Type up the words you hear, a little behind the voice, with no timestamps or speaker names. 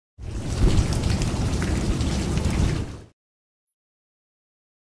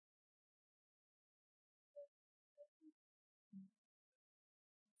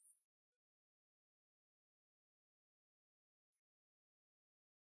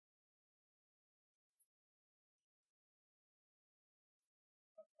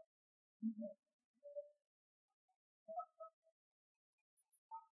We're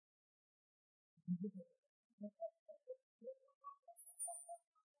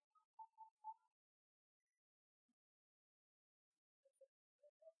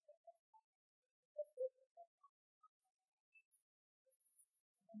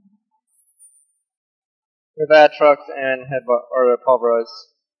bad trucks and headbutt or pulverize.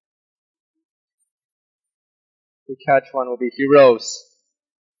 If we catch one, we'll be heroes.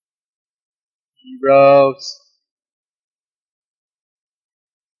 Heroes.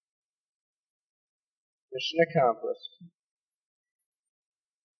 Mission accomplished.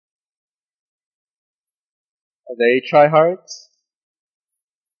 Are they tryhards?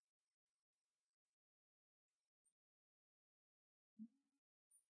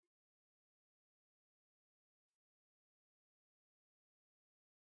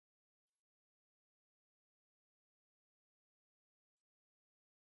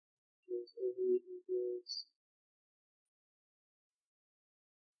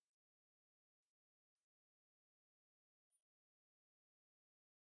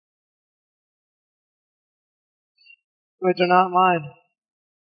 Wait, they're not mine.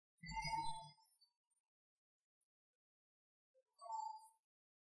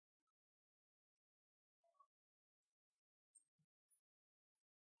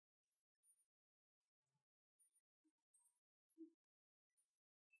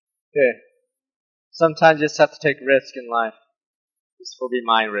 Okay. Sometimes you just have to take risk in life. This will be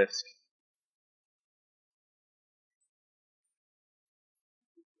my risk.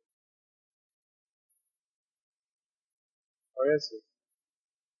 Where is he?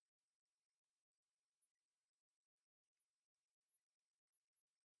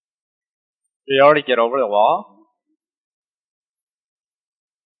 Did he already get over the wall?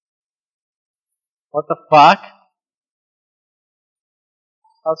 What the fuck?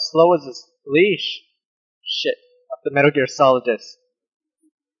 How slow is this leash? Shit. Up the Metal Gear Solidus.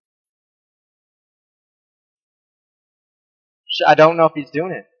 Shit, I don't know if he's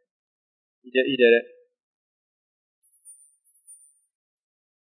doing it. He did it.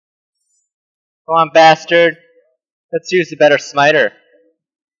 Come on, bastard. Let's use the better smiter.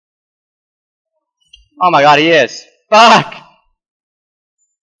 Oh my god, he is. Fuck!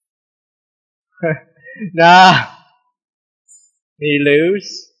 Nah. Did he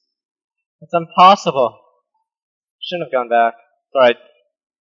lose? It's impossible. Shouldn't have gone back. It's alright.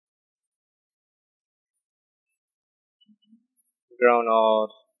 Grown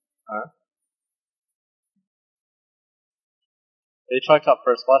old. Huh? They trucked up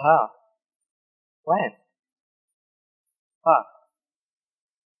first. What? How? When? Fuck.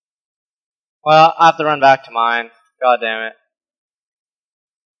 Well, I have to run back to mine. God damn it.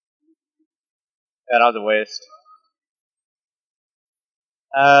 Yeah, that was a waste.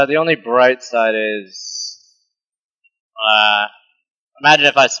 The only bright side is, imagine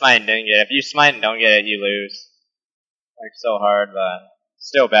if I smite and didn't get it. If you smite and don't get it, you lose. Like, so hard, but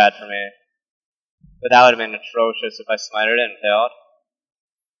still bad for me. But that would have been atrocious if I smited it and failed.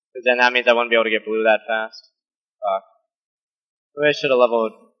 Because then that means I wouldn't be able to get blue that fast. Fuck. Maybe I should have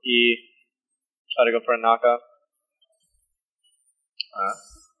leveled E. Try to go for a knockup.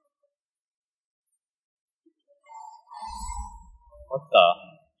 What the?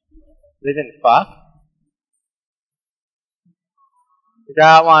 They didn't fuck? We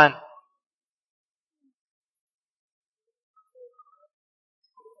got one.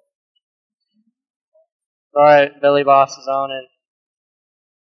 Alright, Billy Boss is on it.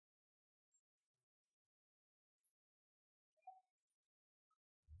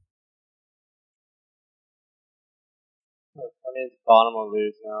 That means bottom will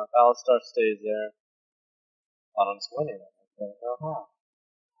lose now. If Alistar stays there, bottom's winning. I don't know how.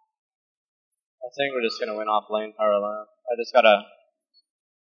 I think we're just gonna win off lane power alone.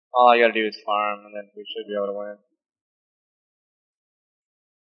 All I gotta do is farm, and then we should be able to win.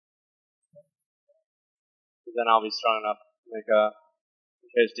 Then I'll be strong enough to make in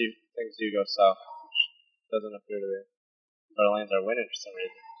case things do go south. Which doesn't appear to be. Our lanes are winning for some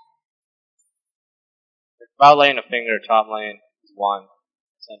reason. Bot lane a finger, top lane is one,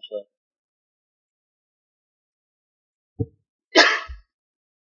 essentially.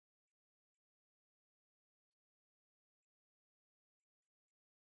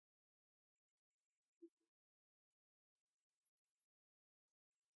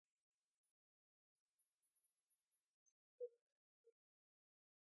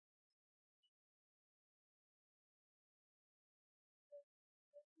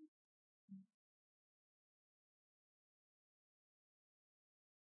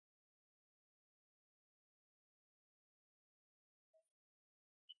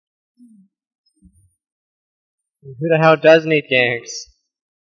 Who the hell does need ganks?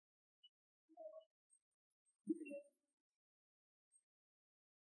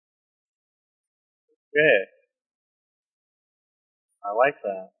 Good. I like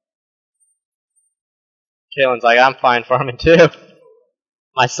that. Kalen's like, I'm fine farming too.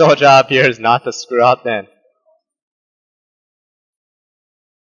 My sole job here is not to screw up then.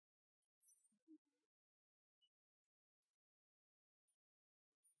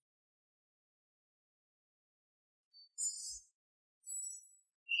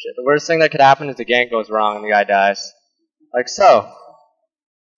 Shit, the worst thing that could happen is the gank goes wrong and the guy dies. Like so.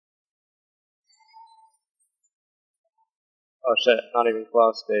 Oh shit, not even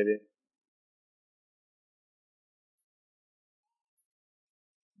close, baby.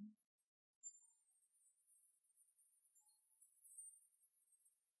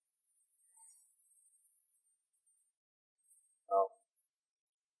 Oh.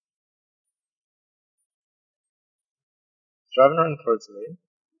 Is Jarvan running towards me?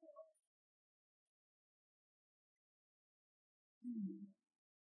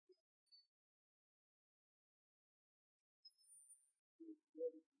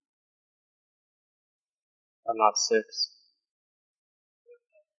 I'm not 6.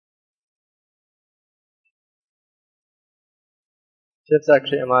 Tip's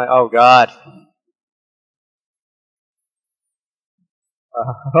actually in my. Oh god.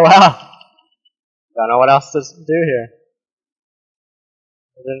 Wow. Don't know what else to do here.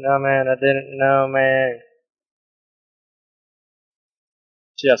 I didn't know, man. I didn't know, man.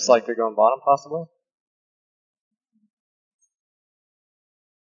 TF's likely going bottom, possibly.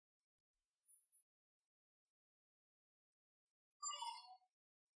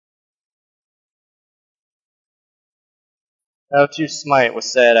 L2 smite was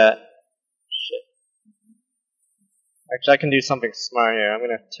set at. Shit. Actually, I can do something smart here. I'm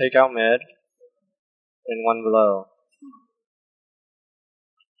gonna take out mid and one below.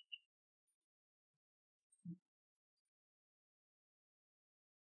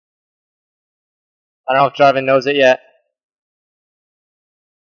 I don't know if Jarvan knows it yet.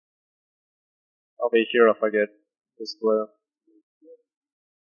 I'll be a hero if I get this blue.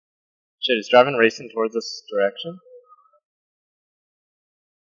 Shit, is Jarvan racing towards this direction?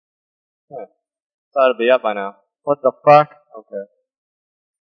 Huh. Thought it'd be up by now. What the fuck? Okay.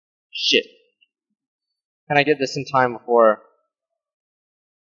 Shit. Can I get this in time before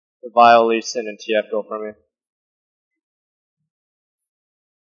the Vile, Lee Sin, and TF go for me?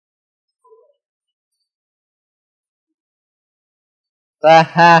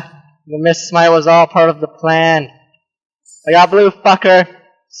 Aha! The miss smite was all part of the plan. I got blue, fucker.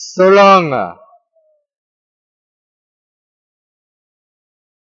 So long.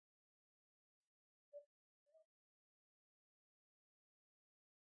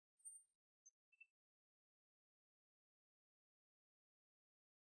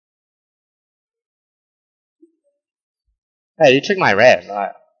 Hey, you took my red.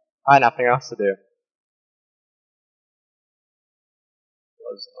 I had nothing else to do.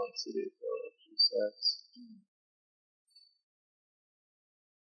 Was on CD for a few secs.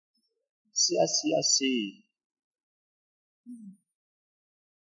 I see.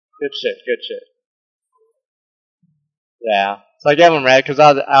 Good shit, good shit. Yeah. So I gave him red because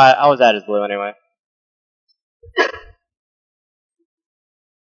I was at his blue anyway.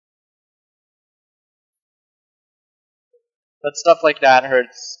 But stuff like that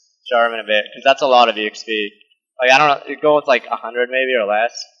hurts Jarvan a bit because that's a lot of EXP. Like I don't know, you go with like 100 maybe or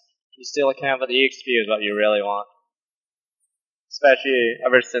less. You steal a camp, but the EXP is what you really want. Especially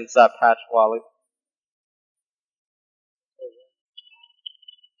ever since that patch Wally.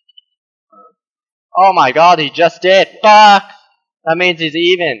 Oh my god, he just did. Fuck! That means he's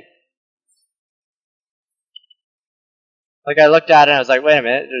even. Like I looked at it and I was like, wait a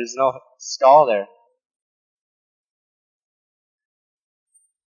minute, there's no skull there.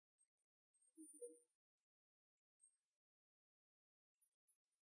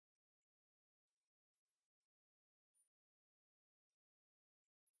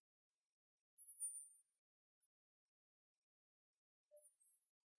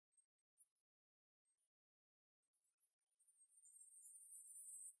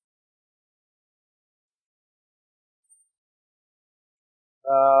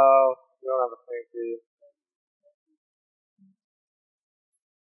 Oh, you don't have a thing, do you?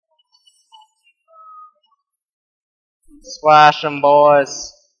 Splash him,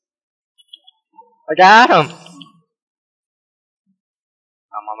 boys. I got him! I'm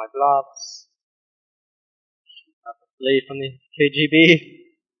on my blocks. Have to flee from the KGB.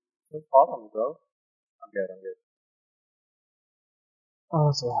 No problem, bro. I'm good, I'm good.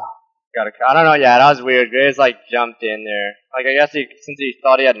 Oh, so I don't know, yeah, that was weird. Graves like jumped in there. Like I guess since he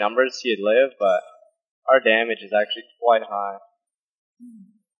thought he had numbers, he'd live, but our damage is actually quite high.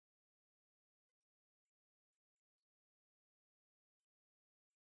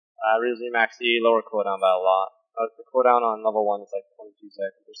 Really max E, lower cooldown by a lot. The cooldown on level 1 is like 22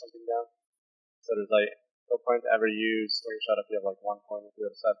 seconds or something down. So there's like no point to ever use slingshot if you have like 1 point if you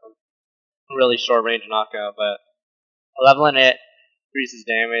have 7. Really short range knockout, but leveling it increases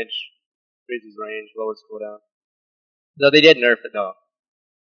damage, increases range, lowers cooldown. Though they did nerf it though.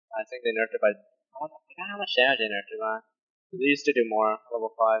 I think they nerfed it by, I forgot how much damage they nerfed it by. They used to do more,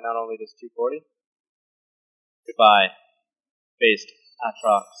 level 5, not only just 240. Goodbye. Based.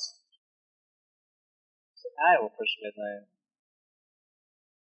 Atrox. So I will push mid lane.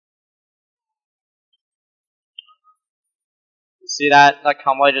 You see that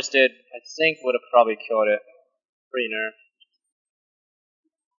combo I just did? I think would have probably killed it. Pretty nerf.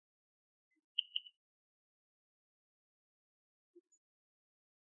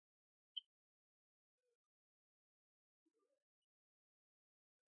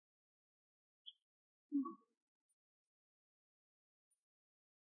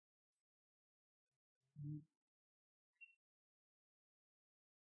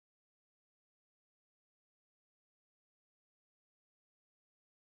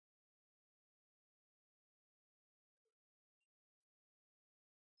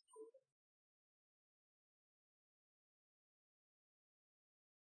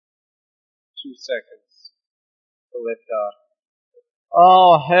 Two seconds to lift off.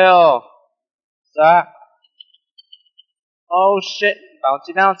 Oh hell! That. Oh shit!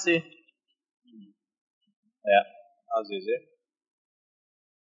 Bouncy, bouncy. Yeah, that was easy.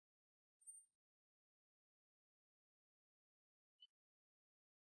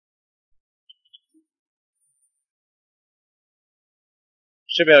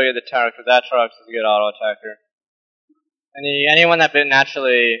 Should be able to get the tower because that Atrox is a good auto attacker. Anyone that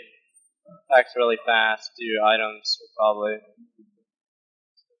naturally attacks really fast, do items will probably.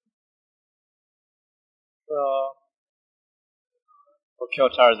 We'll kill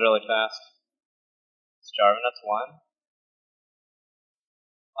towers really fast. It's Jarvan, that's 1.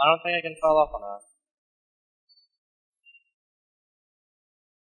 I don't think I can follow up on that.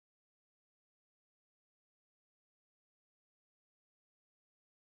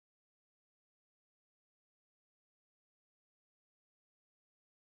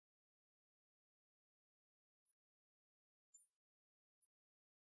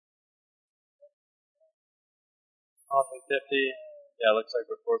 Off in 50. Yeah, looks like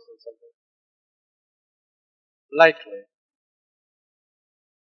we're forcing something. Likely.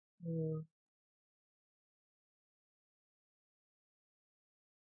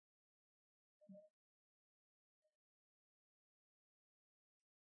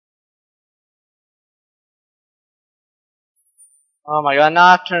 Oh my god,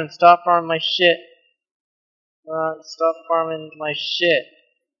 Nocturne, stop farming my shit. Stop farming my shit.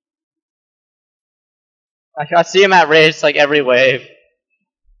 I see him at race like every wave.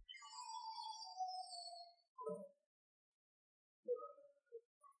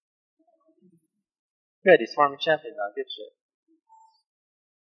 Good, he's farming champions now, good shit.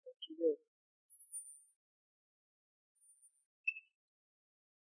 Let's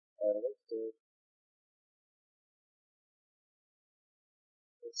do it.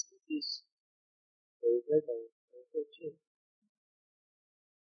 Let's do this. Very good, very good too.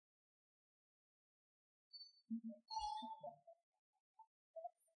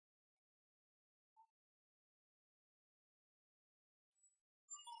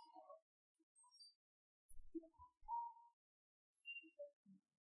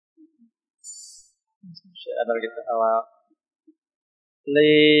 Shit, I better get the hell out.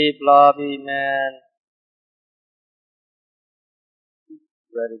 Leave lobby, man.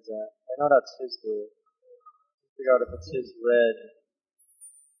 Red is that? I know that's his blue. Figure out if it's his red.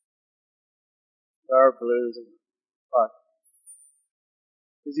 There are blues and fuck.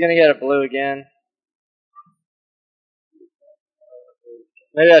 He's gonna get a blue again.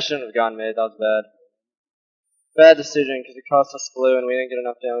 Maybe I shouldn't have gone mid, that was bad. Bad decision because it cost us blue and we didn't get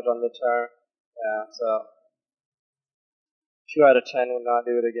enough damage on mid tower. Yeah, so 2 out of 10 would not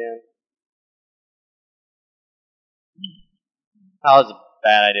do it again. That was a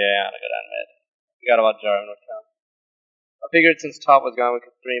bad idea, yeah, to go down mid. Forgot about Jarvan would count. I figured since top was gone we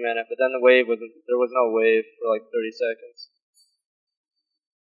could 3-man it, but then there was no wave for like 30 seconds.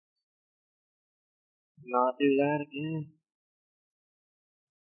 Not do that again.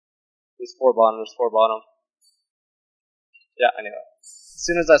 There's 4 bottom, Yeah, anyway. As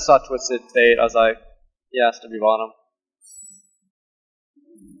soon as I saw Twisted Fate, I was like, he has to be bottom.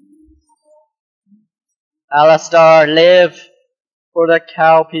 Alistar, live for the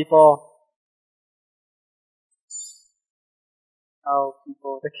cow people. Cow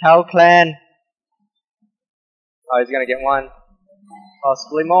people. The cow clan. Oh, he's gonna get one.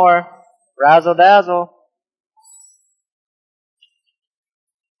 Possibly more. Razzle dazzle.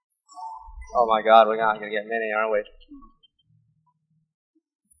 Oh my god, we're not gonna get many, aren't we?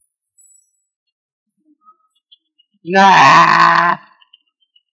 Nah!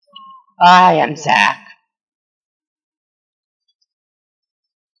 I am Zack.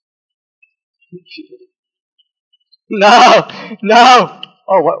 No! No!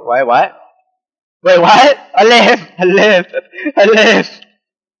 Oh, what? Wait, what? Wait, what? I live! I live! I live!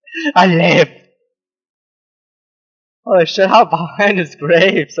 I live! Holy shit, how behind his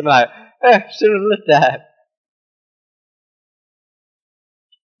graves? I'm like, shouldn't have lit that.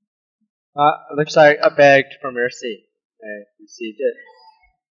 Looks like I begged for mercy. I received it.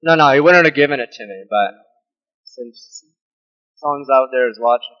 No, he wouldn't have given it to me, but since someone's out there is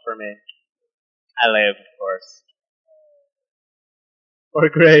watching for me, I live, of course. Or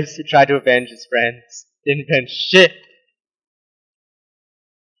Grace, who tried to avenge his friends. Didn't avenge shit.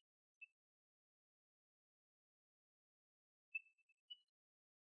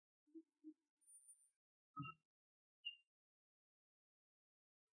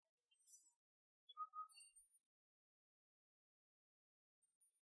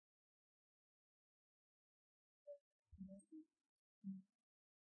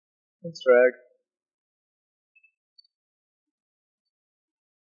 Thanks, Drag.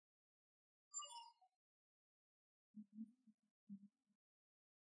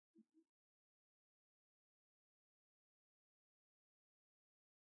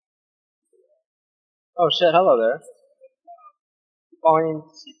 Oh shit, hello there.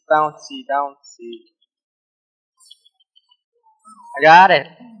 Bouncy, bouncy, bouncy. I got it.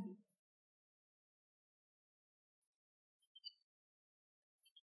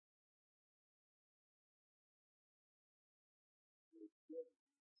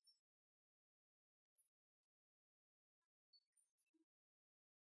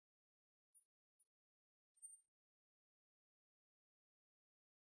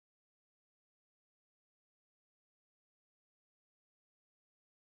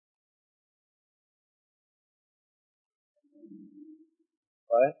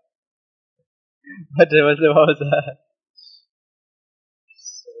 What? What was that?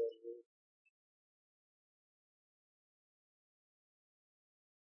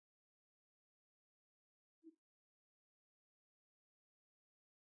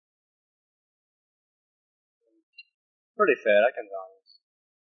 Pretty fair, I can be honest.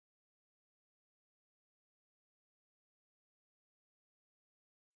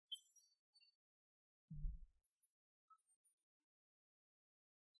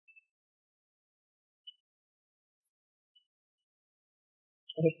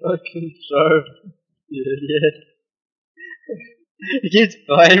 I fucking sure. You idiot. He keeps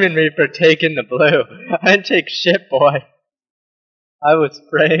blaming me for taking the blue. I didn't take shit, boy. I was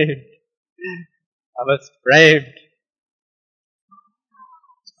framed. I was framed.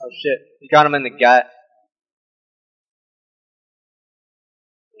 Oh shit, you got him in the gut.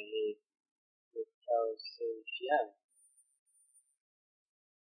 Oh, so yeah.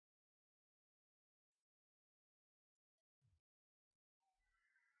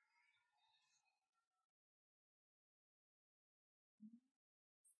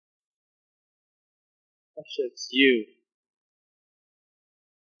 Oh shit, it's you.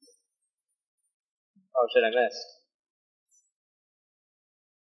 Oh shit, I missed.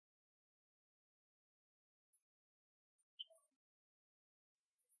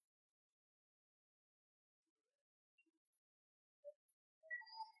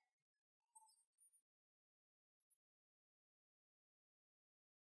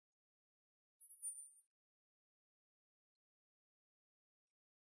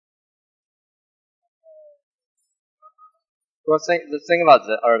 Well, the thing about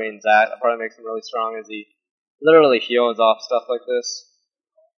Zach that probably makes him really strong is he literally heals off stuff like this.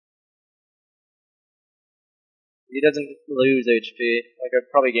 He doesn't lose HP. Like, I've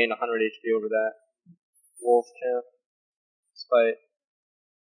probably gained 100 HP over that wolf camp, despite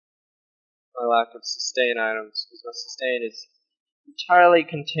my lack of sustain items, because my sustain is entirely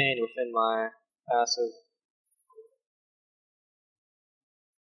contained within my passive.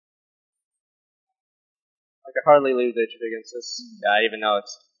 I could hardly lose HP against this guy, even though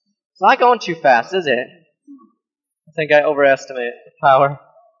it's not going too fast, is it? I think I overestimate the power of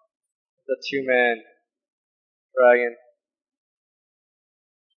the two-man dragon.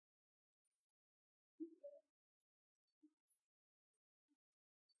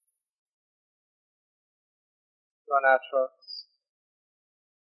 Run natural.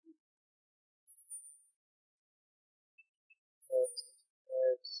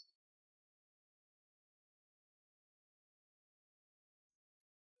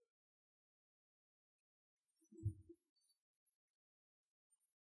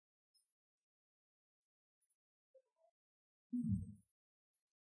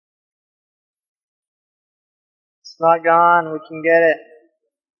 It's not gone. We can get it.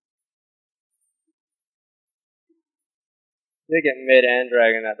 They get mid and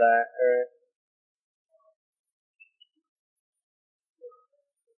dragon at that. Or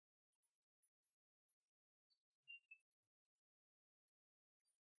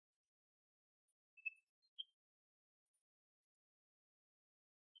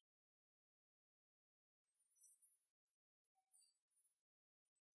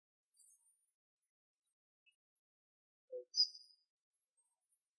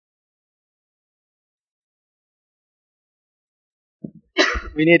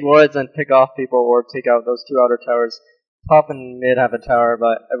we need wards and pick off people or take out those two outer towers. Top and mid have a tower,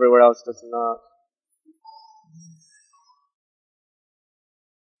 but everywhere else does not.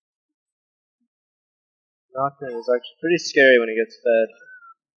 Nocturne is actually pretty scary when he gets fed.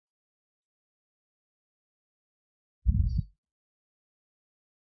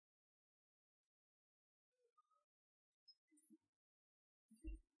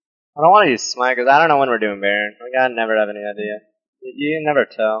 I don't want to use Smite because I don't know when we're doing Baron. Like, I never have any idea. You can never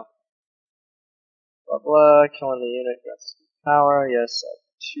tell. Blah, killing the unit, gets power, yes,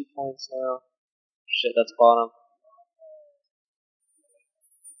 2 points now. Shit, that's bottom.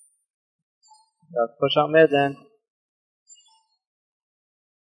 Gotta push out mid then.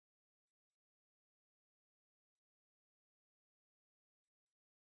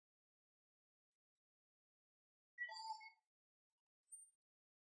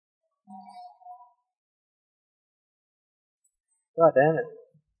 God damn it.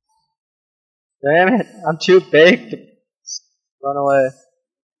 Damn it, I'm too big to run away.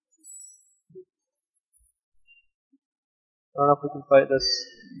 I don't know if we can fight this.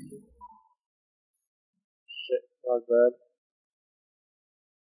 Shit, that was bad.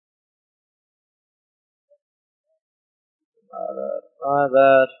 My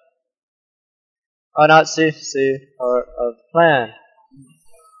bad. Oh, not C, part of the plan.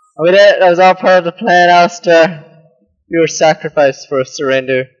 Oh, we did it, that was all part of the plan, Alistair. You were sacrificed for a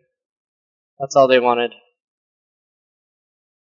surrender. That's all they wanted.